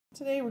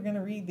Today we're going to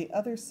read The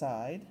Other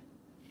Side,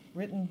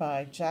 written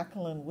by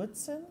Jacqueline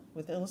Woodson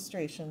with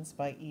illustrations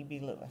by E.B.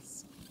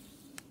 Lewis.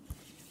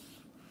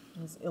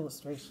 These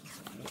illustrations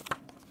are beautiful.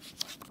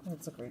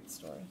 It's a great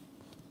story.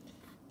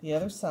 The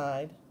Other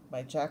Side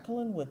by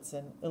Jacqueline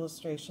Woodson,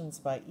 illustrations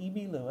by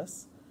E.B.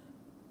 Lewis,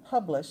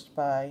 published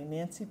by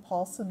Nancy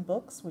Paulson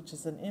Books, which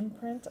is an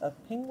imprint of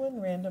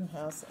Penguin Random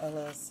House,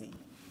 LLC.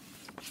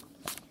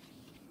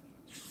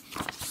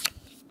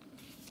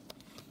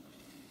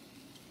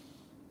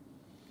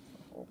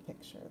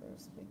 Picture.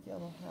 There's a big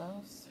yellow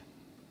house.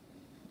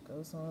 It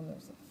goes on,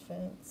 there's a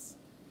fence.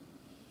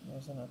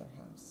 There's another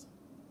house.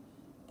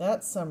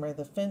 That summer,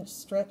 the fence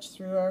stretched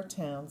through our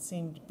town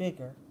seemed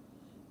bigger.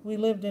 We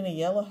lived in a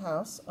yellow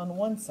house on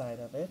one side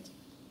of it,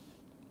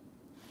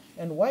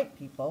 and white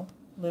people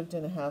lived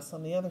in a house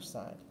on the other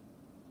side.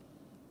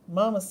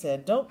 Mama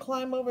said, "Don't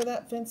climb over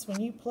that fence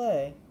when you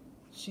play."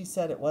 She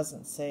said it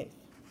wasn't safe.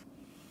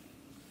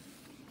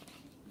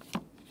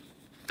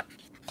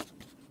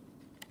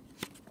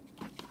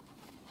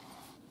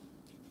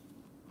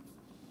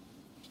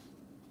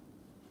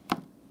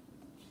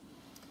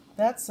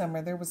 That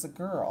summer, there was a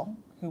girl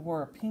who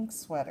wore a pink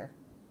sweater.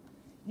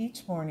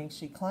 Each morning,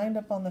 she climbed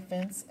up on the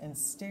fence and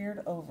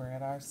stared over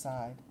at our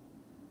side.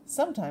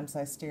 Sometimes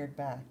I stared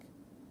back.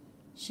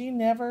 She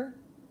never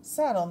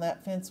sat on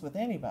that fence with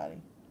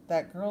anybody.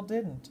 That girl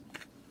didn't.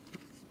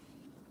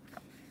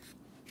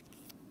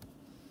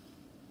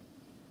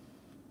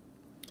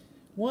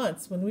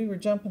 Once, when we were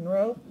jumping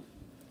rope,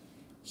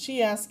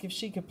 she asked if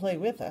she could play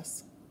with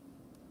us.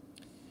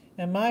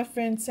 And my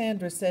friend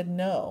Sandra said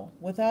no,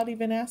 without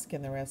even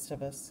asking the rest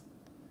of us.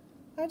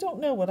 I don't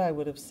know what I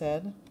would have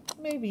said.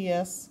 Maybe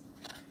yes,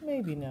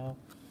 maybe no.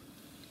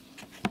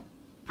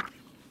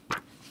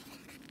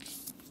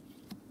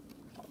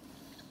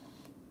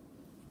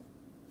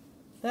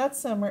 That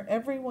summer,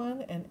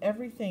 everyone and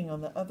everything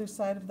on the other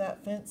side of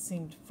that fence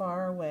seemed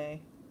far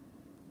away.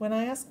 When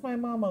I asked my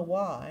mama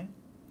why,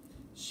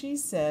 she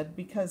said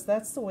because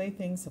that's the way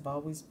things have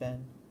always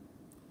been.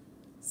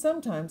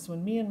 Sometimes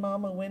when me and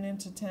Mama went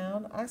into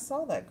town, I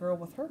saw that girl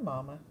with her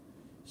mama.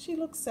 She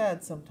looked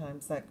sad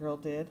sometimes, that girl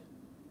did.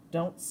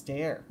 "Don't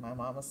stare," my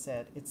mama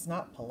said. "It's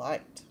not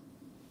polite."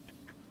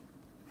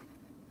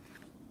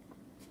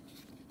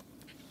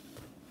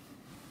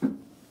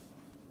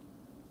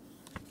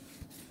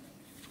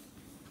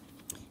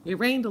 It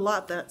rained a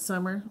lot that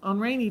summer. On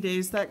rainy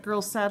days, that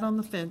girl sat on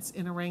the fence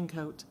in a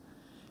raincoat.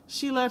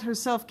 She let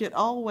herself get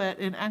all wet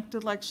and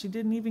acted like she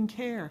didn't even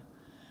care.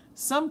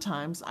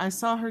 Sometimes I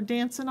saw her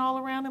dancing all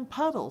around in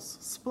puddles,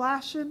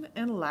 splashing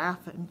and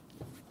laughing.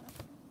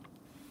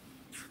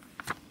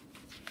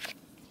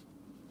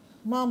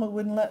 Mama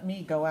wouldn't let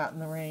me go out in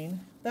the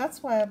rain.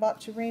 "That's why I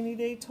bought you rainy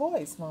day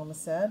toys," Mama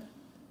said.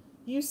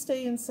 "You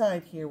stay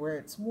inside here where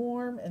it's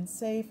warm and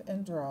safe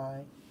and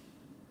dry."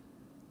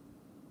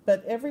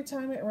 But every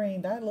time it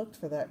rained, I looked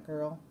for that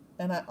girl,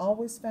 and I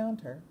always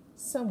found her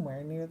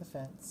somewhere near the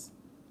fence.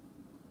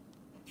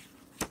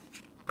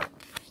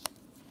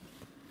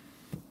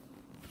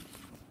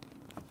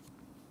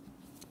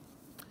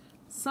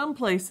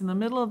 Someplace in the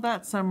middle of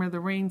that summer, the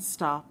rain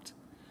stopped.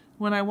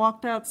 When I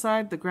walked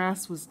outside, the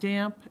grass was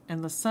damp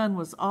and the sun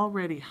was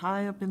already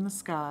high up in the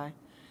sky,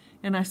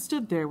 and I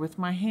stood there with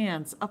my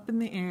hands up in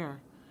the air.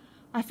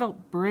 I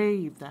felt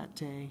brave that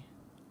day.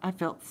 I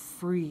felt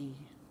free.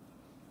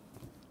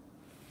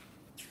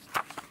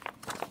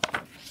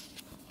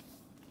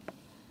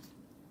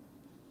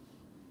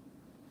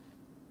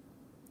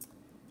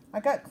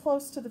 I got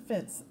close to the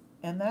fence,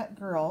 and that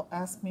girl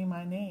asked me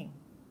my name.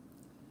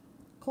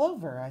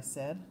 "Clover," I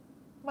said.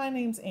 "My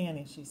name's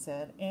Annie," she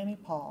said. "Annie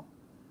Paul.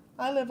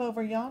 I live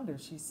over yonder,"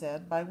 she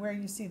said, "by where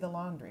you see the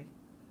laundry.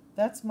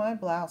 That's my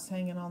blouse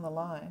hanging on the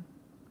line."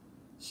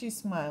 She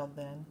smiled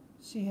then.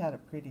 She had a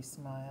pretty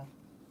smile.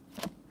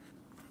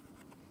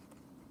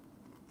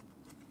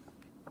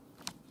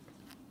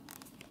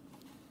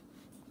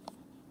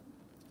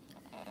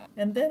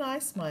 And then I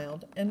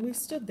smiled, and we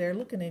stood there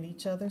looking at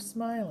each other,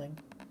 smiling.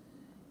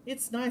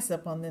 "It's nice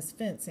up on this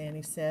fence,"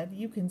 Annie said.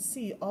 "You can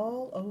see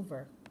all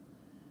over."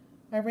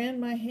 I ran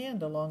my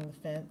hand along the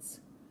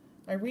fence.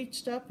 I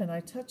reached up and I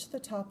touched the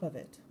top of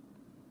it.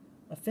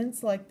 "A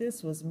fence like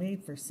this was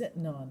made for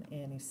sitting on,"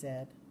 Annie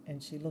said,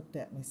 and she looked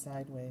at me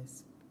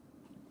sideways.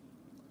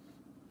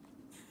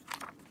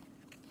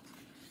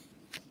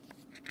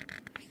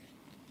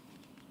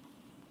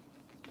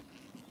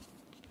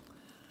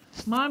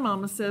 "My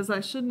mama says I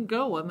shouldn't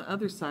go on the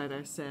other side,"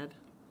 I said.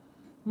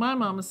 "My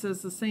mama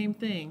says the same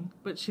thing,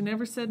 but she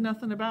never said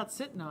nothing about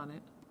sitting on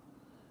it."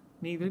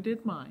 "Neither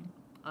did mine,"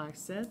 I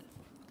said.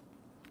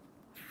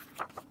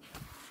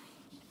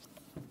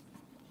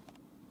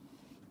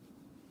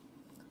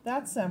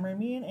 That summer,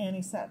 me and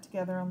Annie sat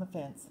together on the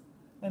fence,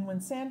 and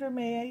when Sandra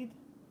and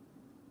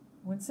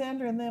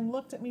them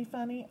looked at me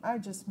funny, I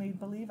just made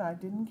believe I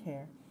didn't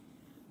care.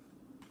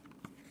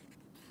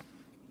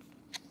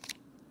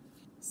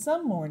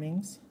 Some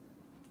mornings,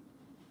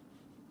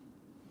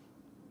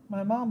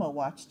 my mama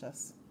watched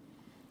us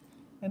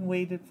and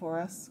waited for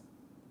us.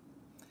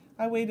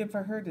 I waited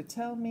for her to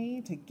tell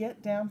me to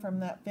get down from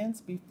that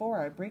fence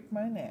before I break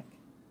my neck,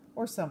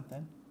 or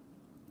something.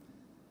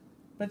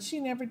 But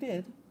she never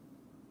did.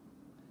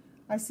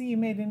 I see you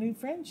made a new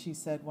friend, she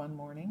said one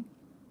morning,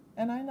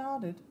 and I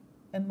nodded,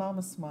 and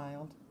Mama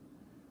smiled.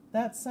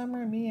 That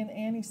summer, me and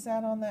Annie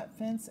sat on that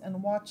fence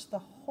and watched the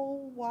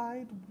whole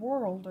wide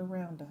world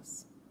around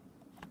us.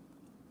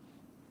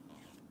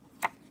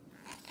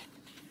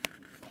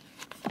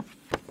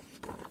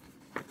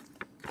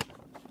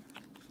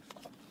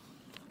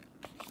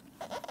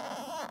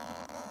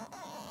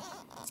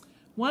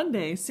 One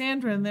day,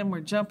 Sandra and them were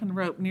jumping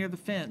rope near the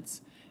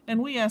fence, and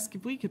we asked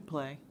if we could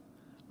play.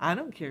 I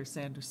don't care,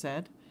 Sandra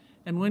said,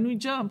 and when we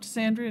jumped,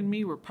 Sandra and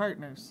me were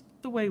partners,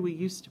 the way we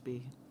used to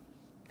be.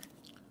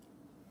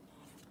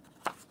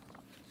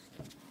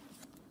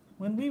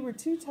 When we were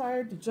too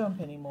tired to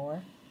jump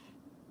anymore,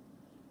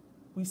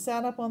 we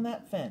sat up on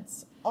that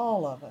fence,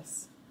 all of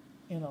us,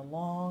 in a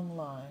long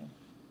line.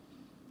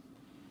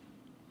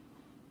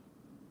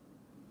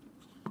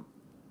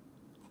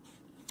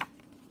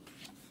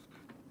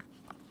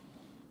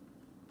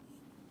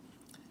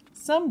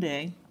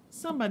 Someday,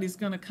 somebody's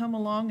going to come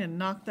along and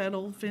knock that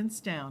old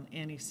fence down,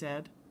 Annie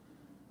said.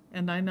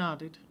 And I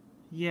nodded.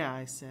 Yeah,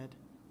 I said,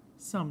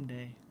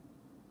 someday.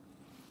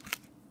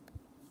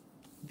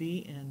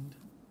 The end.